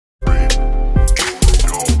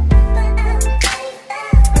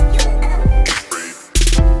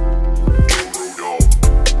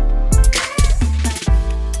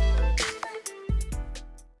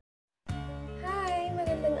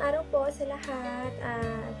lahat.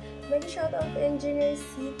 Mag-shoutout to Engineer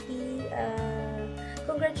City.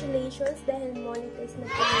 Congratulations dahil monetize na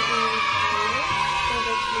po yung channel.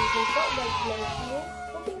 Congratulations po. God bless you.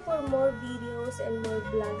 Hoping for more videos and more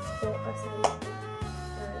vlogs po kasama po.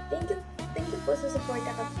 Thank you po sa support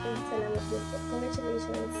at kapatid. Salamat po.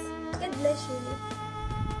 Congratulations. God bless you.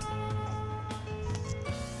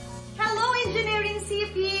 Hello, Engineering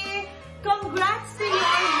CP! Congrats to your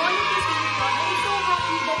monetization. I'm so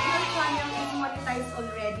happy that your channel is monetized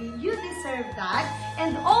already. You deserve that.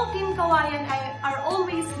 And all Team Kawayan are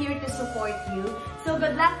always here to support you. So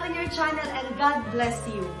good luck on your channel and God bless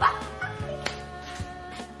you. Bye!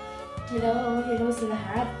 Hello sa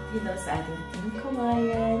lahat. Hello sa ating Team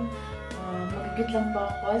Kawayan. Magagit lang po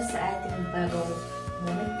ako sa ating bagong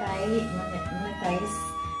monetize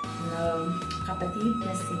na kapatid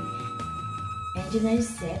na si Engineer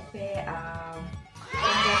Sepe.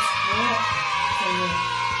 Congrats po kayo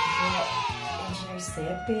po, Engineer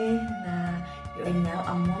Sepe, na you are now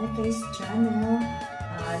a monetized channel.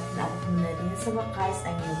 At naabot na rin sa wakas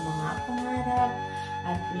ang iyong mga pangarap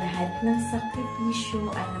at lahat ng sakripisyo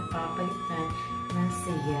ay napapalitan ng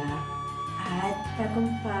saya at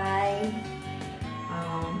tagumpay.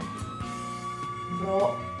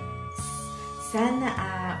 Bro, sana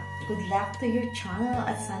good luck to your channel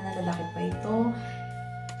at sana lalaki pa ito.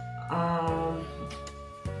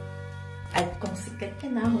 At kung sikat ka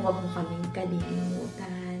na, huwag mo kaming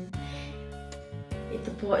kalilimutan.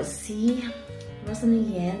 Ito po si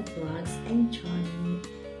Rosanien Vlogs and Johnny.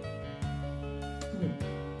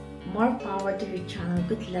 More power to your channel.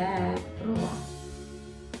 Good luck, bro.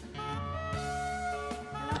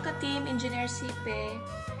 Hello ka-team, Engineer Sipe.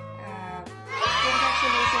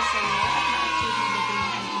 Congratulations sa iyo at na-achieve mo na din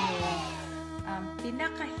ang iyong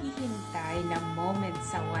pinakahihintay na moment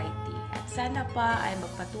sa YT. At sana pa ay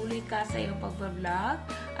magpatuloy ka sa iyong pag-vlog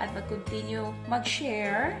at mag-continue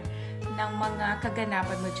mag-share ng mga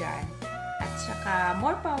kaganapan mo dyan. At saka,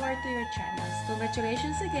 more power to your channels.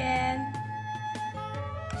 Congratulations again!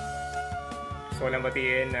 So, walang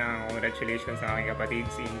batiin na congratulations sa aking kapatid,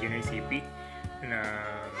 si Engineer CP, na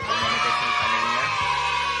monetize ng channel niya.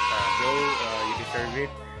 Bro, you deserve it.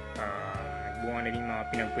 Nagbunga na din mga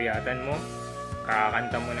pinagpuyatan mo.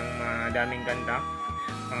 Kakanta mo ng daming kanta,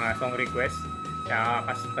 mga song request. Tsaka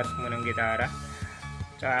kakaskas mo ng gitara.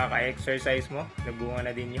 Tsaka ka-exercise mo. Nagbunga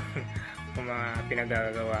na din yung mga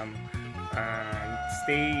pinagagawa mo.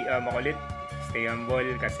 Stay makulit. Stay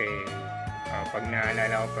humble kasi pag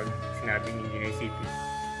naalala ko pag sinabing Engineer City,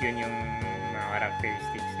 yun yung mga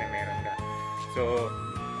characteristics na meron ka. So,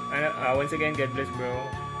 once again, God bless bro.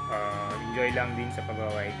 Enjoy lang din sa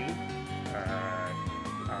pag-YT.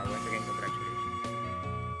 Once again, congratulations.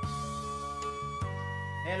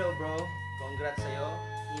 Hello bro, congrats sa'yo,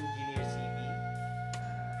 Engineer CP.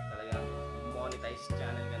 Talagang monetize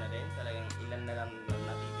channel ka na din. Talagang ilan na lang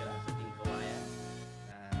natitira sa Team Kawayan.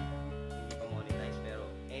 Hindi pa monetize pero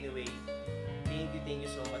anyway, thank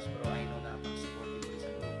you so much bro. I know na pag-supportive ko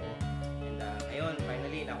sa grupo. And ngayon,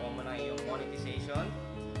 finally, nakuha mo na yung monetization.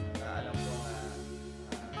 Alam ko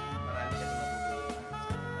marami ka din matutulungan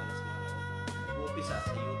sa nag-uumpisa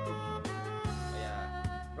sa YouTube. Kaya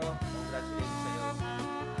bro, congratulations sa'yo.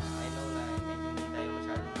 I know na medyo hindi tayo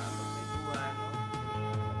masyadong nakapagpituan, no?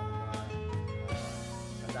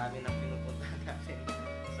 Madami nang pinupunta natin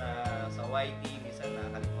sa YT. Minsan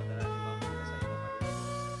nakakalimutan natin magpunta sa iba.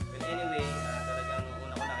 But anyway, talagang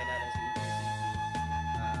una ko nakilala si Engineer CP.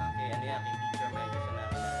 Kay teacher medyo siya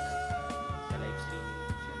nakilala sa live streaming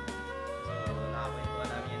siya. So, nakakwentuhan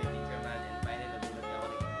namin yan ni Teacher Man and finally nagulat niya ako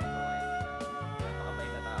nagkikwentuhan.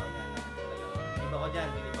 Napakabait na tao niya. Talagang bilib ako dyan,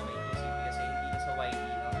 bilib ako Engineer CP kasi hindi na sa YT,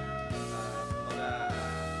 no? Kumbaga,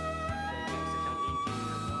 dahil isa siyang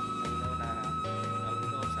engineer, no? I know na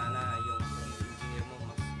sana yung engineer mo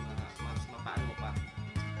mas mapaano mo pa,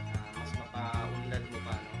 mas mapaunlad mo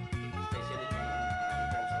pa, no? Especially in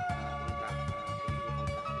terms of contract,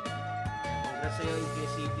 congrats sa'yo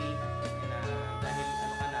Engineer CP. Dahil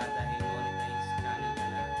ano ka na, dahil monetize channel ka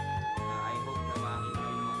na, I hope na makakita kayo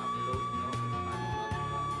ng mga upload, no? Paano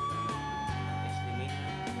mag-estimate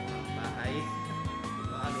ng bahay,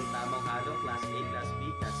 no? Anong tamang halo, class A, class B,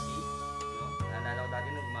 class C, no? Naalala ko dati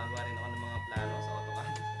nung gumagawa rin ako ng mga plano sa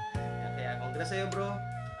AutoCAD. Kaya congrats sa'yo bro.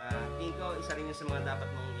 Tingin ko isa rin yun sa mga dapat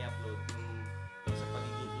mong i-upload yung sa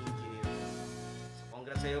pagiging engineer. So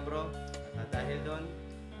congrats sa'yo bro. At dahil doon,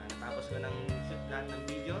 natapos ko ng shoot lahat ng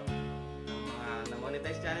video ng mga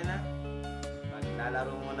na-monetize channel na.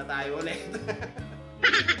 Maglalaro muna tayo ulit.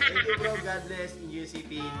 Thank you bro. God bless. Engineer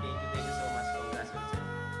CP. Thank you so much. Congrats ulit sa'yo.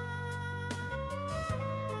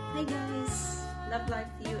 Hi guys! Love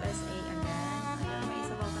Life USA again. Ayun, may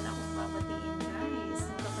isa pa pala akong babatiin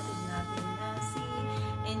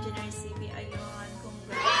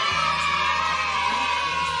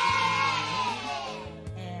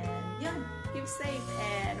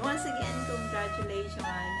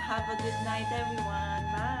Good night everyone.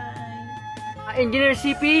 Bye! Engineer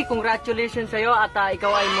CP, congratulations sa'yo at ikaw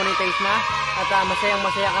ay monetize na. At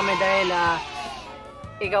masayang-masaya kami dahil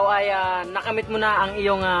ikaw ay nakamit mo na ang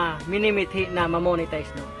iyong minimithi na ma-monetize.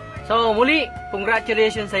 No? So muli,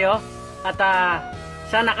 congratulations sa'yo at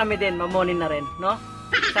sana kami din mamonin na rin. No?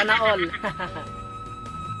 Sana all.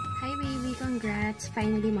 Hi baby, congrats!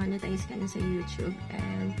 Finally monetize ka na sa YouTube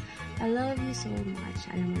and I love you so much.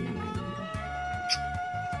 Alam mo naman.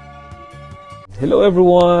 Hello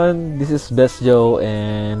everyone, this is Best Joe,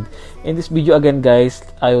 and in this video again guys,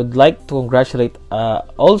 I would like to congratulate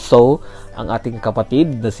also ang ating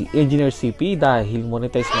kapatid na si Engineer CP dahil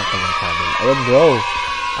monetize na kanyang channel. Ayun bro,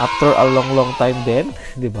 after a long time din,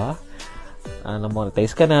 di ba?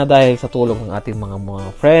 Na-monetize ka na dahil sa tulong ng ating mga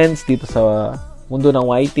friends dito sa mundo ng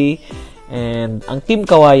YT and ang Team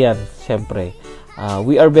Kawayan, syempre.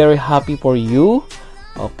 We are very happy for you,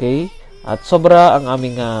 okay? At sobra ang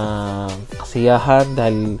aming kasiyahan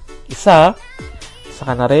dahil isa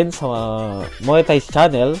ka na rin sa monetized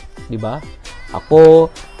channel, di ba?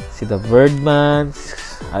 Ako, si The Birdman,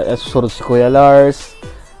 susunod si Kuya Lars,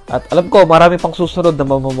 at alam ko marami pang susunod na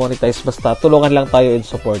mamonetize, basta tulungan lang tayo in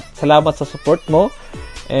support. Salamat sa support mo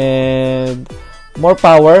and more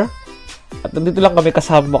power. At nandito lang kami,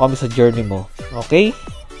 kasama mo kami sa journey mo. Okay?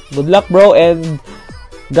 Good luck bro and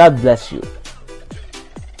God bless you.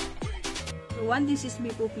 This is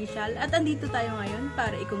Mipo Official at andito tayo ngayon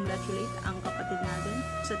para i-congratulate ang kapatid natin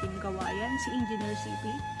sa Team Kawayan, si Engineer CP.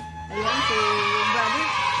 Ayan, so brother,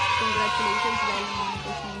 congratulations dahil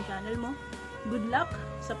monetize na yung channel mo. Good luck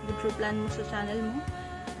sa future plan mo sa channel mo.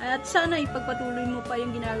 At sana ipagpatuloy mo pa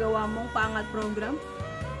yung ginagawa mong paangat program.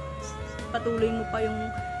 Patuloy mo pa yung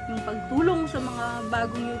pagtulong sa mga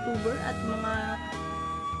bagong YouTuber at mga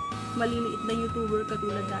maliliit na YouTuber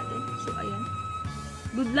katulad natin. So ayan.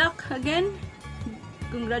 Good luck again.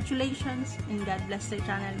 Congratulations and God bless the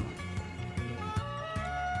channel mo.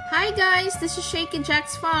 Hi guys, this is Shaky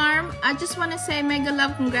Jack's Farm. I just want to say mega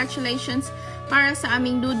love congratulations para sa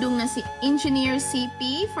aming dudong na si Engineer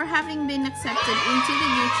CP for having been accepted into the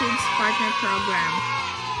YouTube's partner program.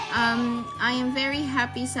 I am very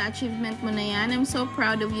happy sa achievement mo na yan. I'm so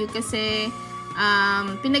proud of you kasi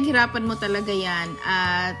pinaghirapan mo talaga yan.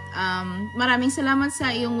 At maraming salamat sa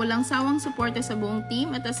iyong walang sawang suporta sa buong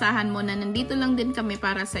team at asahan mo na nandito lang din kami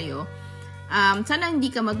para sa'yo. Sana hindi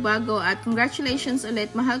ka magbago at congratulations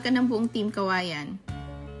ulit. Mahal ka ng buong Team Kawayan.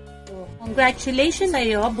 Congratulations sa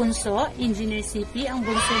iyo, Bunso, Engineer CP, ang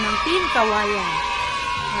bunso ng Team Kawayan.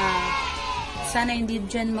 Sana hindi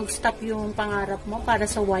dyan mag-stop yung pangarap mo para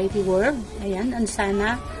sa YT World. Ayan, and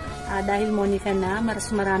sana dahil moni ka na,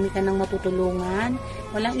 marami ka nang matutulungan.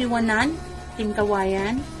 Walang iwanan, Team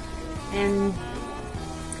Kawayan. And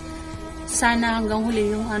sana hanggang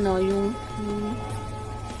huli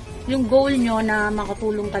yung goal nyo na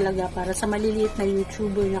makatulong talaga para sa maliliit na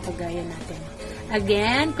YouTuber na kagaya natin.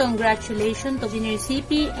 Again, congratulations to Engineer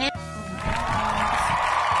CP and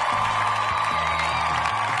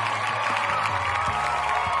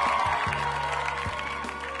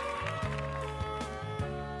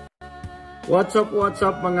What's up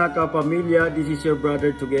mga kapamilya? This is your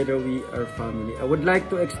brother, together we are family. I would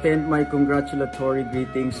like to extend my congratulatory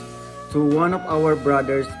greetings to one of our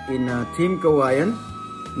brothers in Team Kawayan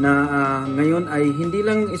na ngayon ay hindi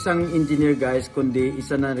lang isang engineer guys, kundi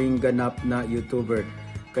isa na ring ganap na YouTuber.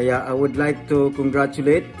 Kaya I would like to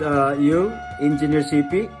congratulate you, Engineer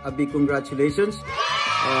CP. A big congratulations.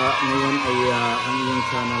 Ngayon ay ang iyong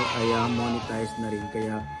channel ay monetized na rin.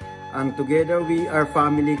 Kaya ang Together We Are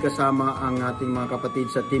Family kasama ang ating mga kapatid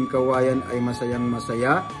sa Team Kawayan ay masayang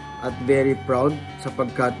masaya at very proud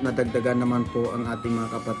sapagkat nadagdagan naman po ang ating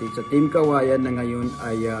mga kapatid sa Team Kawayan na ngayon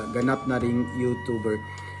ay ganap na ring YouTuber.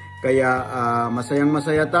 Kaya masayang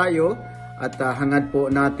masaya tayo at hangad po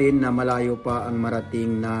natin na malayo pa ang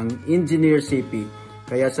marating ng Engineer CP.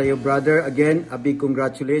 Kaya sa iyo brother, again, a big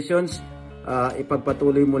congratulations.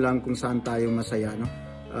 Ipagpatuloy mo lang kung saan tayo masaya. No?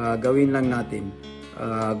 Gawin lang natin.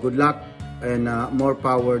 Good luck and more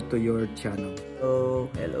power to your channel.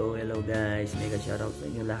 Hello guys. Mega shoutout sa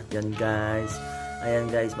inyo lahat yan guys. Ayan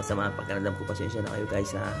guys, masama ang pagkanadam ko. Pasensya na kayo guys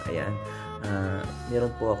ha. Ayan. Meron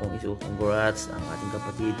po akong congrats ang ating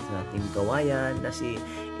kapatid sa Team Kawayan na si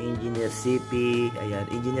Engineer CP. Ayan,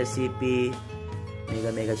 Engineer CP.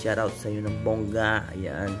 Mega shoutout sa iyo ng bongga.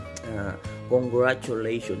 Ayan.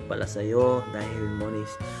 Congratulations pala sa iyo dahil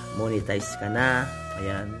monetize ka na.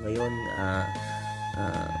 Ayan, ngayon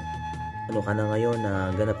ano ka na ngayon,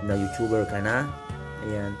 ganap na YouTuber ka na.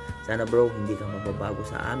 Ayan, sana bro hindi ka mababago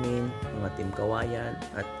sa amin mga Team Kawayan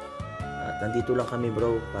at nandito lang kami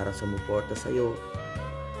bro para sumuporta sa iyo.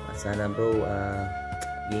 At sana bro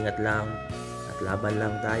Ingat lang at laban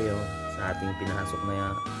lang tayo sa ating pinasok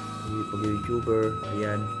na pag-YouTuber.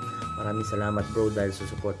 Ayan, maraming salamat bro dahil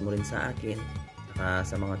support mo rin sa akin saka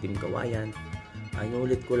sa mga Team Kawayan.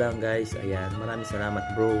 Inulit ko lang guys, ayan, maraming salamat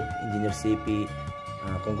bro, Engineer CP.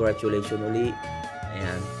 Congratulations uli.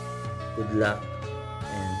 Ayan, good luck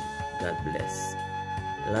and God bless.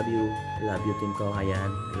 Love you Team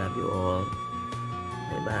Kawayan. Love you all.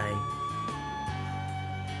 Bye bye.